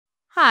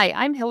Hi,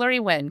 I'm Hillary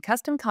Wynn,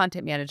 Custom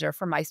Content Manager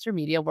for Meister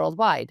Media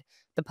Worldwide,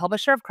 the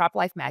publisher of Crop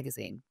Life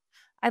magazine.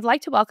 I'd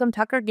like to welcome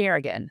Tucker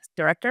Garrigan,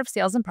 Director of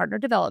Sales and Partner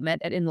Development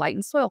at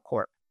Enlightened Soil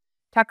Corp.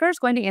 Tucker is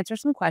going to answer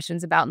some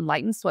questions about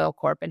Enlightened Soil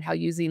Corp and how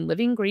using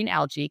living green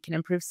algae can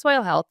improve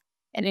soil health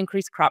and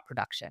increase crop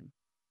production.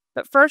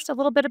 But first, a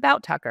little bit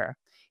about Tucker.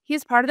 He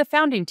is part of the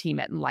founding team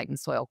at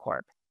Enlightened Soil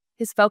Corp.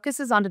 His focus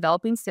is on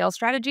developing sales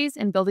strategies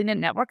and building a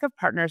network of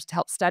partners to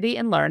help study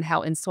and learn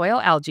how EnSoil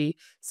Algae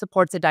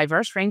supports a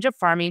diverse range of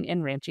farming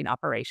and ranching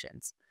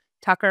operations.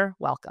 Tucker,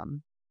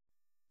 welcome.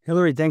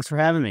 Hillary, thanks for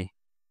having me.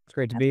 It's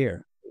great to be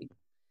here.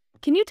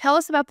 Can you tell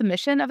us about the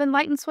mission of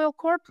Enlightened Soil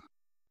Corp?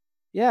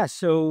 Yeah,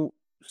 so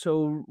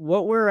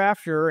what we're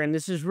after, and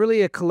this is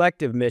really a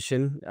collective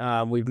mission.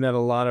 We've met a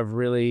lot of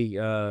really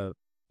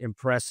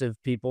impressive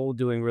people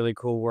doing really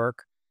cool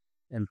work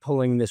and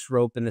pulling this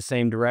rope in the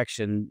same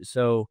direction.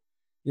 So,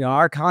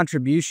 our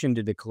contribution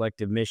to the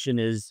collective mission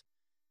is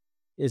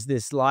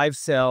this live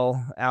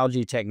cell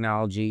algae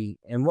technology,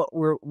 and what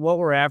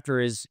we're after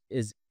is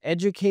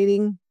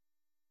educating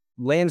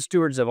land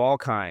stewards of all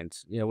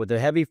kinds, with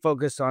a heavy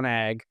focus on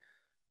ag,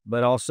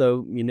 but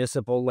also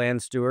municipal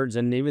land stewards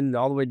and even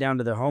all the way down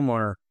to the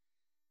homeowner,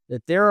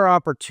 that there are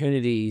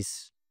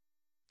opportunities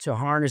to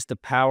harness the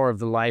power of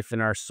the life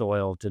in our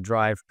soil to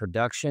drive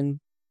production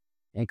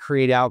and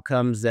create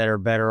outcomes that are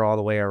better all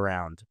the way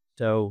around.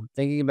 So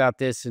thinking about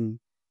this in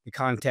the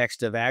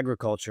context of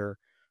agriculture,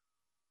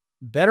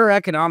 better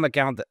economic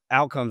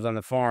outcomes on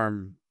the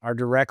farm are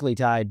directly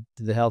tied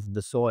to the health of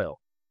the soil.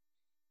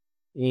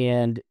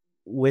 And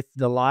with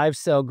the live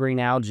cell green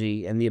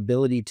algae and the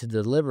ability to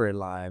deliver it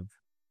live,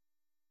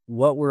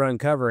 what we're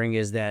uncovering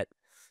is that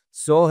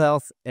soil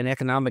health and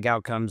economic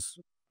outcomes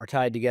are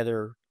tied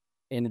together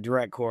in a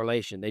direct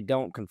correlation. They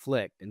don't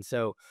conflict. And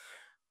so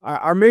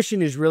our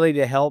mission is really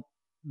to help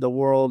the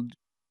world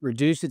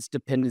reduce its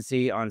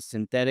dependency on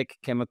synthetic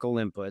chemical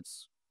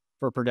inputs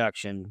for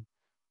production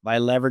by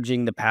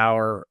leveraging the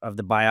power of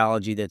the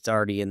biology that's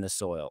already in the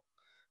soil.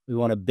 We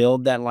want to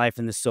build that life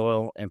in the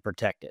soil and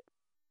protect it.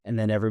 And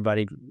then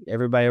everybody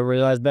will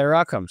realize better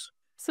outcomes.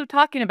 So,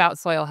 talking about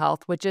soil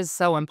health, which is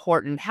so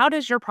important, how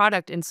does your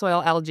product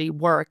EnSoil Algae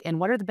work and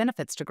what are the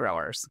benefits to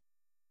growers?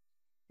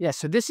 Yeah,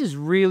 so this is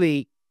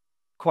really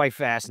quite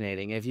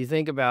fascinating. If you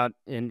think about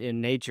in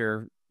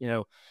nature,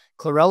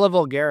 Chlorella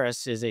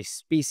vulgaris is a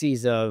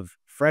species of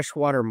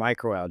freshwater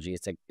microalgae.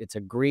 It's a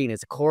green,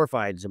 it's a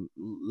chlorophyte,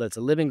 it's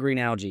a living green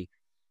algae.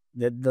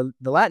 The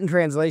Latin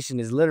translation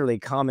is literally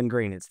common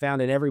green. It's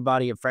found in every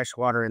body of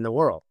freshwater in the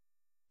world,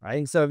 right?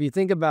 And so if you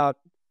think about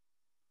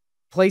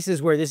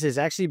places where this has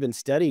actually been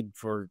studied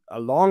for a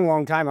long,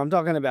 long time, I'm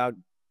talking about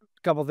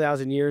a couple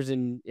thousand years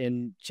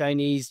in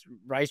Chinese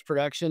rice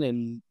production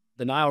in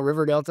the Nile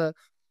River Delta.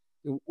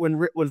 When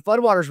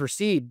floodwaters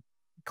recede,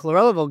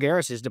 Chlorella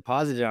vulgaris is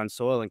deposited on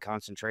soil in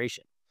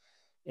concentration,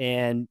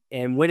 and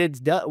when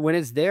it's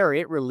there,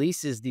 it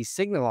releases these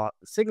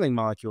signaling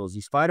molecules,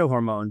 these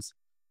phytohormones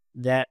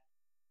that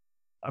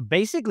are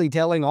basically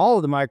telling all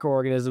of the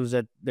microorganisms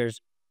that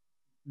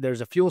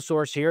there's a fuel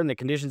source here and the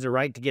conditions are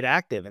right to get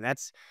active, and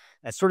that's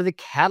sort of the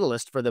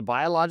catalyst for the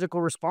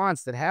biological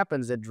response that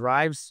happens that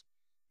drives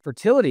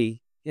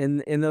fertility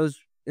in those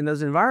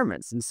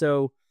environments. And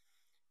so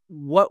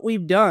what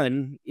we've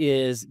done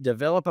is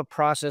develop a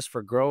process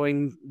for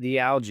growing the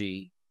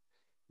algae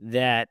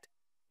that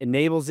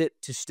enables it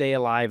to stay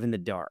alive in the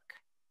dark.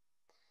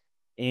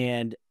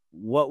 And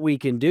what we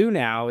can do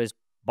now is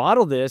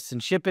bottle this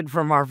and ship it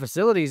from our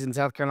facilities in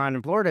South Carolina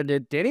and Florida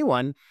to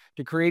anyone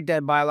to create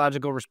that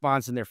biological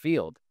response in their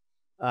field.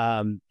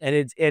 And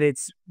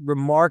it's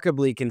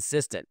remarkably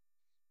consistent.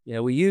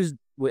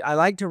 I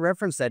like to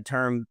reference that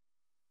term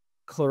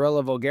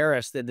Chlorella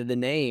vulgaris, the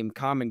name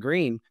common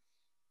green,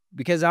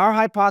 because our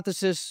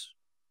hypothesis,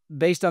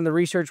 based on the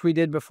research we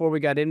did before we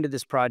got into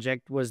this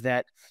project, was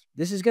that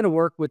this is going to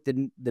work with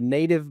the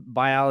native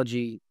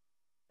biology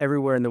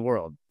everywhere in the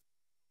world,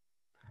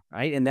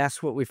 right? And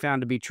that's what we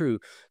found to be true.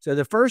 So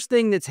the first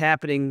thing that's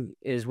happening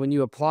is when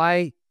you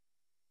apply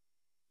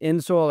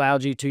EnSoil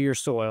Algae to your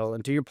soil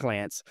and to your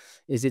plants,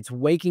 is it's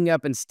waking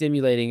up and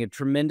stimulating a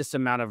tremendous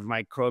amount of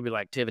microbial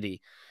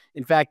activity.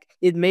 In fact,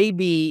 it may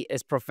be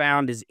as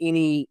profound as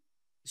any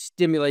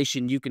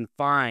stimulation you can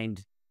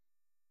find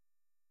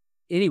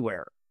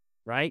anywhere,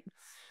 right?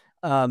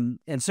 And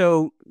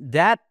so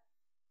that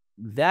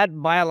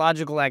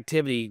biological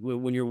activity,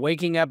 when you're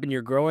waking up and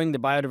you're growing the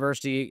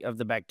biodiversity of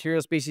the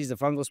bacterial species, the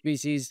fungal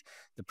species,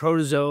 the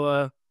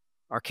protozoa,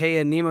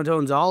 archaea,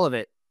 nematodes, all of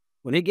it,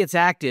 when it gets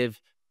active,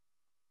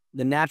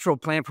 the natural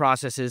plant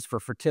processes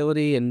for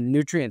fertility and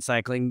nutrient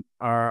cycling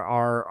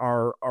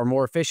are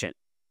more efficient.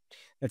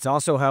 It's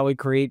also how we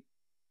create,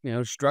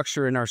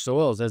 structure in our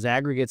soils as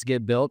aggregates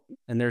get built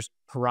and there's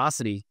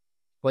porosity,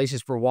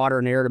 places for water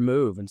and air to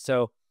move. And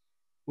so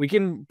we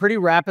can pretty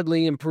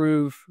rapidly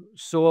improve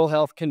soil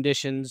health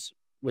conditions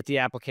with the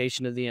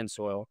application of the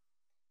EnSoil.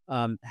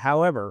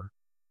 However,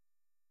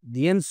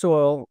 the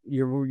EnSoil,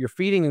 you're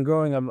feeding and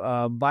growing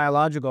a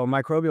biological,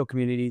 microbial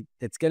community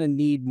that's going to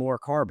need more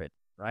carbon,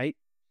 right?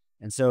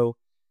 And so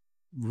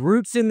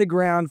roots in the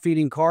ground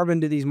feeding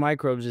carbon to these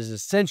microbes is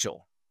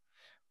essential.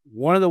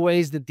 One of the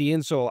ways that the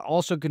EnSoil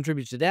also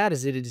contributes to that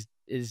is it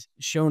is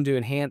shown to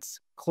enhance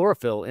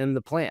chlorophyll in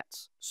the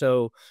plants.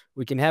 So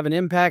we can have an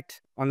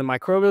impact on the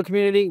microbial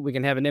community. We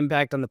can have an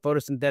impact on the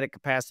photosynthetic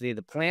capacity of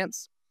the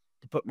plants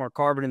to put more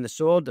carbon in the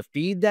soil to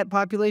feed that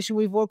population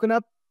we've woken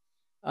up.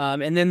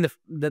 And then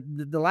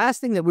the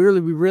last thing that we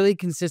really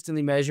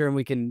consistently measure and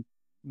we can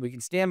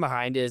stand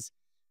behind is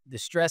the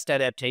stress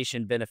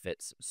adaptation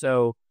benefits.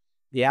 So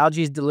the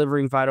algae is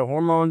delivering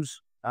phytohormones.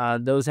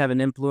 Those have an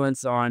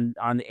influence on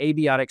the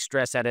abiotic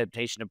stress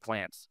adaptation of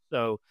plants.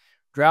 So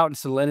drought and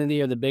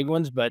salinity are the big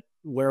ones, but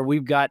where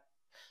we've got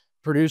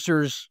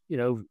producers,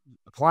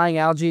 applying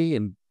algae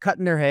and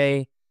cutting their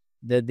hay,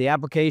 the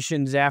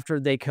applications after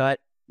they cut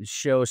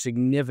show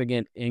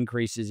significant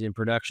increases in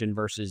production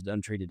versus the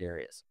untreated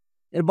areas.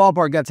 In a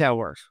ballpark, that's how it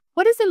works.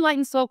 What is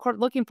Enlightened Soil Corp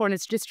looking for in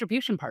its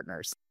distribution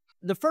partners?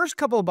 The first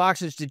couple of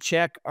boxes to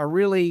check are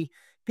really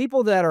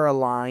people that are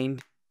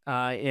aligned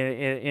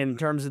in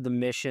terms of the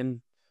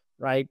mission,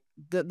 right?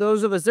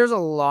 Those of us, there's a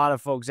lot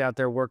of folks out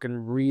there working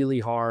really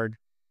hard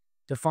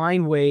to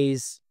find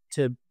ways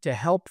to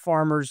help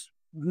farmers,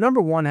 number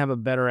one, have a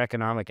better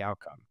economic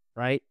outcome,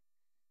 right?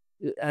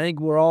 I think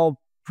we're all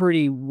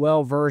pretty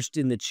well versed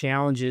in the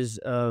challenges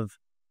of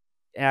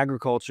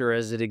agriculture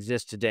as it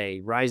exists today: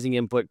 rising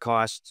input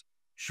costs,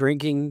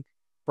 shrinking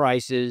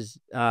prices,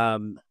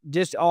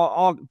 just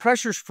all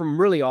pressures from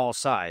really all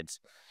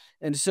sides.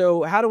 And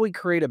so how do we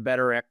create a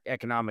better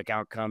economic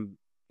outcome?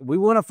 We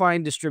want to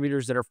find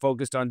distributors that are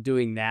focused on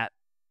doing that.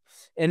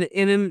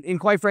 And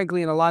quite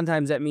frankly, and a lot of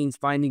times that means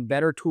finding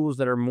better tools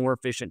that are more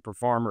efficient for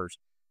farmers.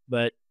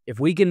 But if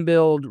we can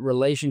build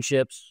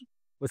relationships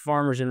with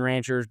farmers and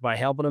ranchers by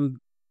helping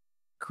them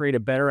create a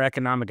better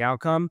economic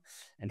outcome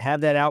and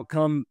have that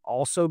outcome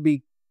also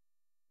be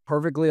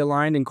perfectly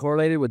aligned and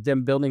correlated with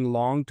them building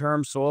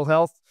long-term soil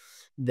health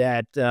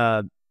that,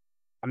 that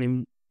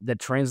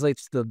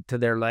translates to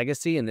their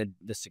legacy and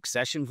the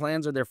succession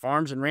plans of their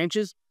farms and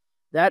ranches,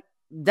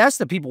 that's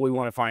the people we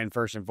want to find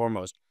first and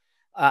foremost.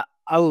 A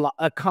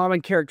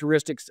common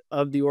characteristics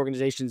of the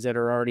organizations that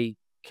are already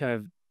kind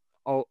of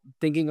all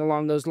thinking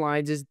along those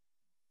lines is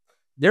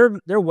they're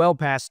well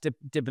past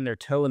dipping their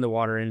toe in the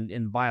water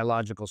in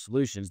biological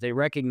solutions. They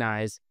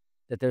recognize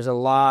that there's a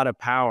lot of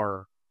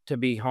power to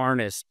be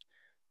harnessed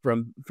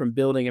from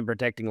building and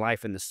protecting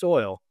life in the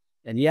soil.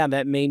 And yeah,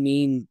 that may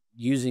mean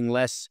using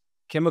less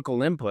chemical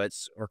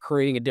inputs or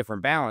creating a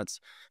different balance.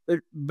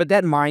 But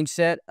that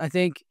mindset, I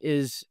think,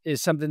 is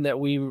something that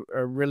we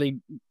are really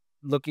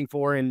looking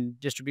for in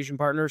distribution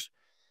partners.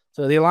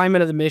 So the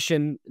alignment of the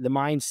mission, the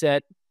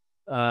mindset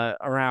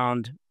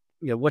around,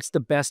 what's the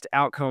best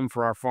outcome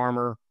for our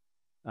farmer?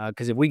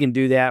 Because if we can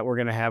do that, we're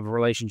going to have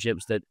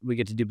relationships that we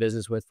get to do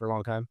business with for a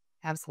long time.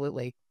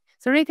 Absolutely.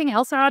 Is there anything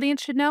else our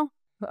audience should know?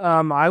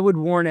 I would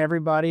warn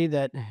everybody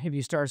that if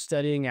you start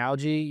studying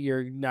algae,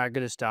 you're not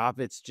going to stop.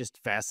 It's just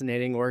a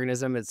fascinating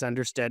organism. It's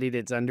understudied.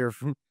 It's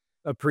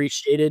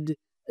underappreciated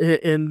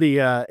in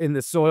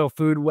the soil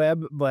food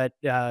web, but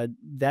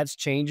that's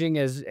changing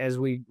as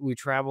we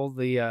travel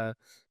the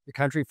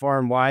country far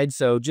and wide.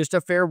 So just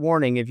a fair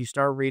warning: if you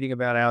start reading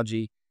about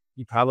algae,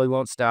 you probably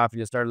won't stop.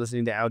 You'll start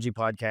listening to algae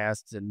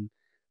podcasts and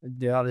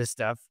do all this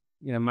stuff.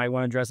 Might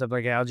want to dress up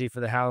like algae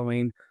for the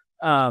Halloween.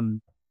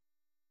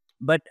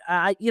 But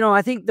I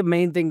think the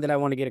main thing that I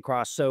want to get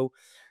across. So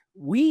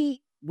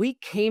we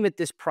came at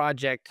this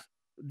project.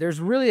 There's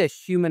really a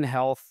human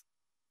health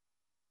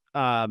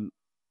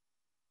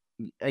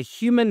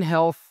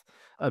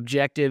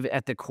objective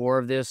at the core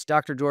of this.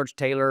 Dr. George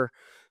Taylor,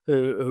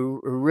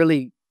 who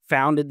really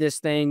founded this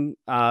thing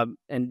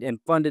and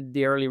funded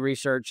the early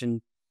research,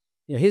 and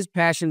his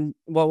passion.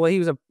 Well, he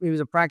was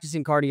a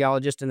practicing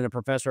cardiologist and then a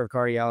professor of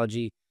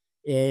cardiology,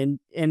 and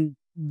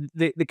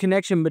the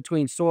connection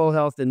between soil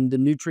health and the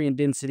nutrient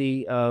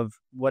density of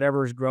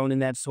whatever is grown in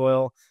that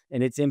soil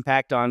and its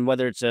impact on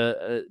whether it's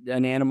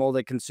an animal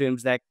that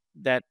consumes that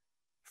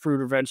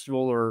fruit or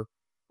vegetable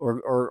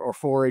or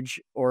forage,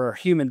 or a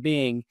human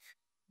being,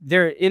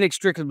 they're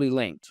inextricably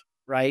linked,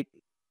 right?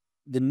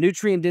 The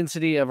nutrient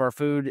density of our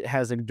food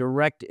has a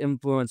direct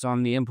influence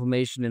on the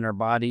inflammation in our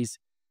bodies.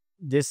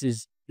 This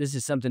is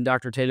something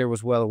Dr. Taylor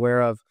was well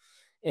aware of,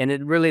 and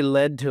it really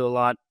led to a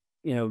lot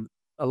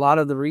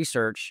of the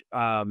research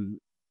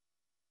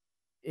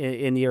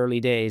in the early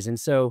days. And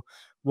so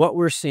what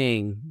we're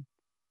seeing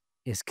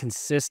is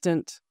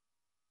consistent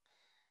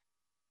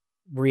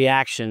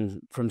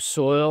reaction from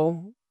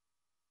soil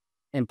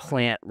and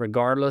plant,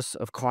 regardless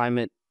of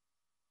climate,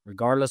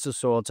 regardless of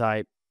soil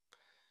type,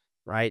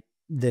 right?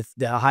 The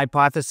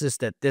hypothesis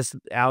that this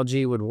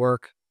algae would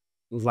work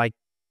like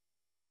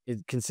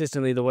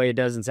consistently the way it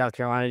does in South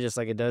Carolina, just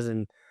like it does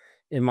in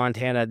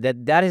Montana,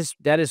 that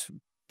is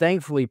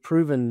thankfully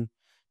proven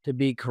to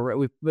be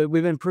correct. We've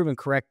been proven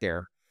correct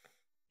there.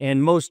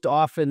 And most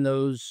often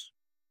those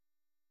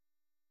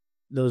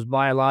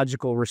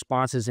biological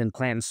responses in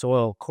plant and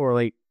soil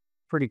correlate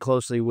pretty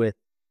closely with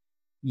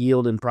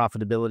yield and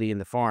profitability in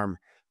the farm.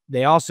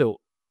 They also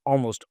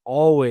almost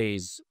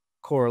always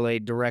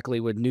correlate directly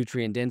with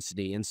nutrient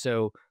density. And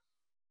so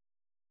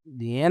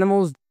the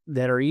animals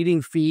that are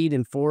eating feed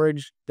and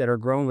forage that are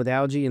grown with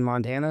algae in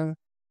Montana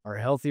are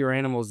healthier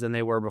animals than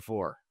they were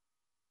before.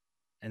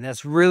 And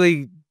that's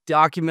really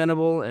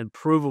documentable and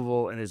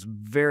provable and is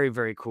very,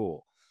 very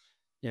cool.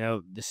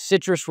 The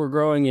citrus we're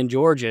growing in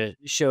Georgia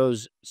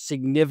shows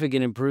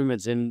significant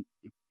improvements in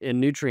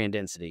nutrient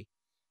density.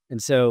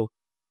 And so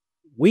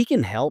we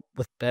can help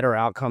with better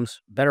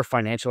outcomes, better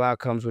financial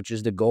outcomes, which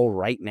is the goal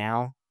right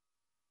now.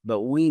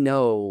 But we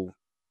know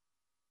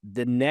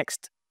the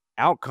next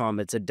outcome,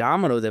 it's a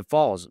domino that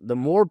falls. The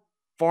more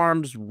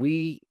farms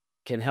we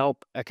can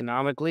help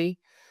economically,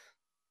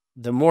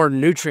 the more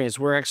nutrients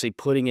we're actually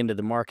putting into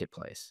the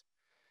marketplace.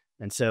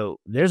 And so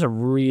there's a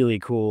really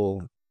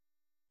cool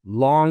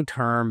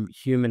long-term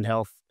human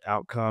health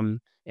outcome,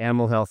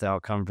 animal health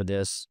outcome for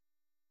this.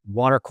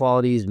 Water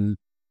quality is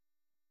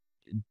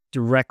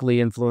directly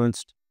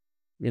influenced.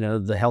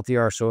 The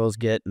healthier our soils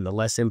get and the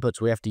less inputs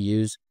we have to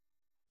use.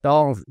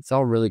 It's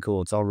all really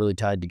cool. It's all really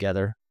tied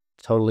together,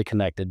 totally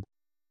connected.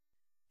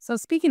 So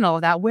speaking of all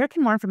of that, where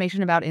can more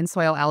information about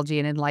EnSoil Algae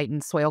and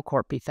Enlightened Soil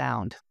Corp be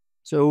found?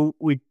 So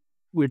we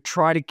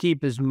try to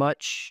keep as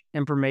much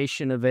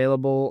information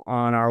available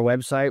on our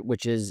website,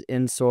 which is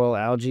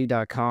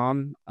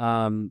ensoilalgae.com.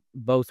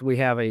 Both we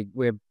have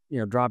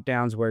drop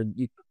downs where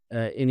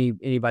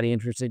anybody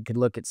interested could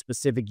look at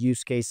specific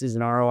use cases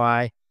and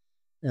ROI.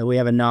 We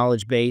have a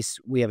knowledge base.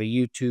 We have a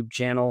YouTube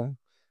channel.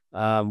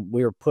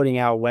 We are putting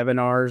out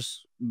webinars.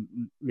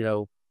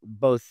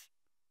 Both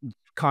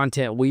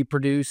content we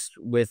produce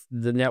with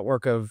the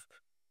network of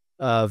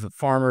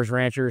farmers,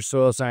 ranchers,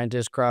 soil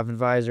scientists, crop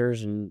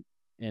advisors, and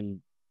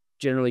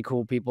generally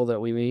cool people that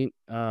we meet,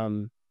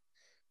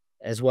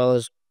 as well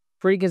as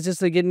pretty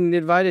consistently getting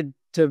invited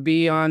to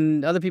be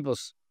on other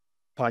people's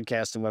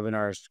podcasts and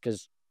webinars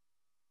because,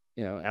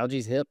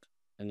 algae's hip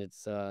and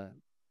it's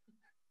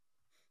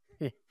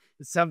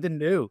it's something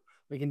new.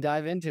 We can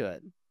dive into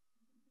it.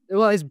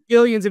 Well, it's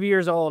billions of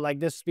years old. Like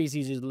this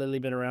species has literally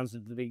been around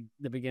since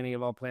the beginning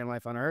of all plant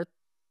life on Earth,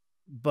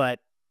 but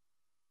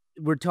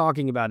we're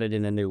talking about it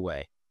in a new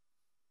way,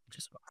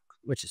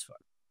 which is fun.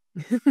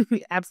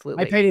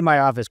 Absolutely. I painted my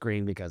office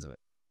green because of it.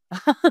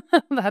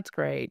 That's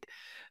great.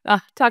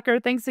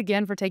 Tucker, thanks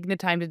again for taking the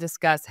time to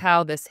discuss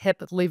how this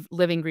hip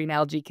living green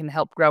algae can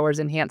help growers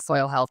enhance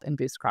soil health and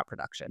boost crop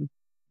production.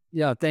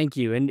 Yeah, thank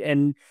you.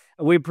 And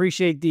we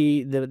appreciate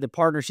the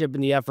partnership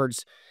and the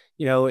efforts.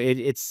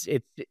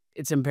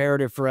 It's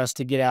imperative for us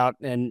to get out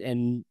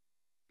and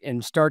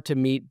start to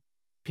meet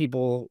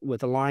people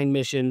with aligned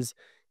missions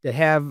that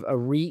have a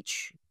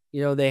reach.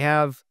 They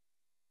have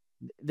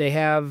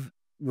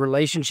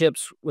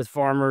relationships with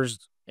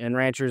farmers and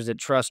ranchers that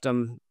trust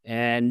them,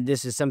 and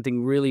this is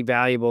something really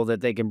valuable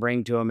that they can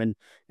bring to them. And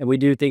we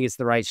do think it's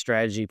the right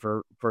strategy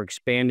for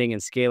expanding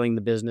and scaling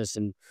the business.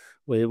 And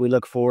we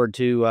look forward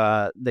to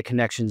the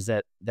connections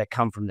that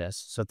come from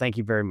this. So thank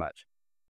you very much.